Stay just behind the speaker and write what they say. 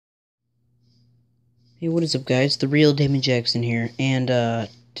Hey, what is up, guys? The real Damon Jackson here, and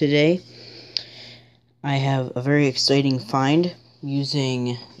today I have a very exciting find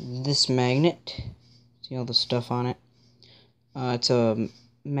using this magnet. See all the stuff on it? It's a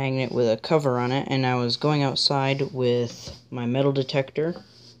magnet with a cover on it, and I was going outside with my metal detector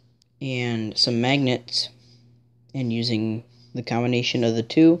and some magnets, and using the combination of the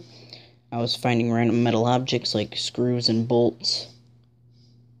two, I was finding random metal objects like screws and bolts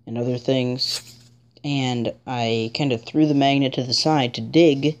and other things. And I kind of threw the magnet to the side to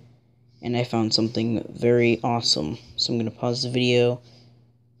dig, and I found something very awesome. So I'm going to pause the video,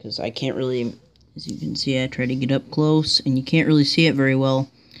 because I can't really, as you can see, I try to get up close, and you can't really see it very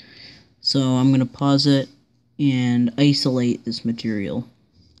well. So I'm going to pause it and isolate this material.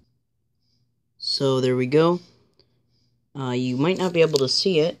 So there we go. You might not be able to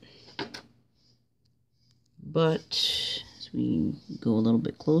see it, but as we go a little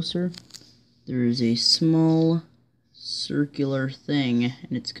bit closer, there is a small circular thing,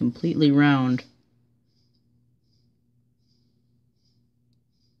 and it's completely round.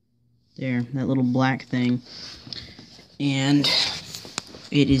 There, that little black thing. And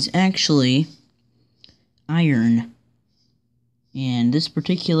it is actually iron. And this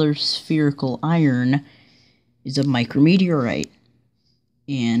particular spherical iron is a micrometeorite.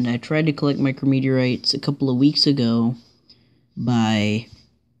 And I tried to collect micrometeorites a couple of weeks ago by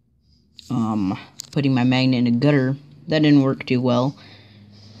putting my magnet in a gutter. That didn't work too well,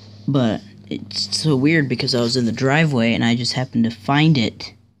 but it's so weird because I was in the driveway and I just happened to find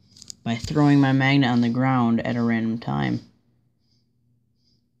it by throwing my magnet on the ground at a random time.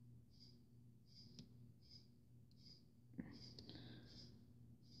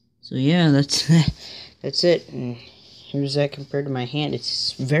 So yeah, that's it. And here's that compared to my hand.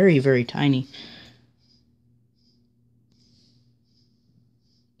 It's very, very tiny.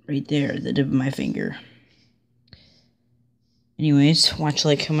 Right there, the tip of my finger. Anyways, watch,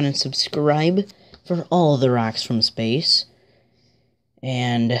 like, comment, and subscribe for all the rocks from space.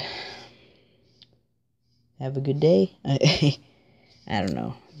 And have a good day. I don't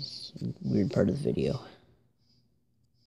know. It's a weird part of the video.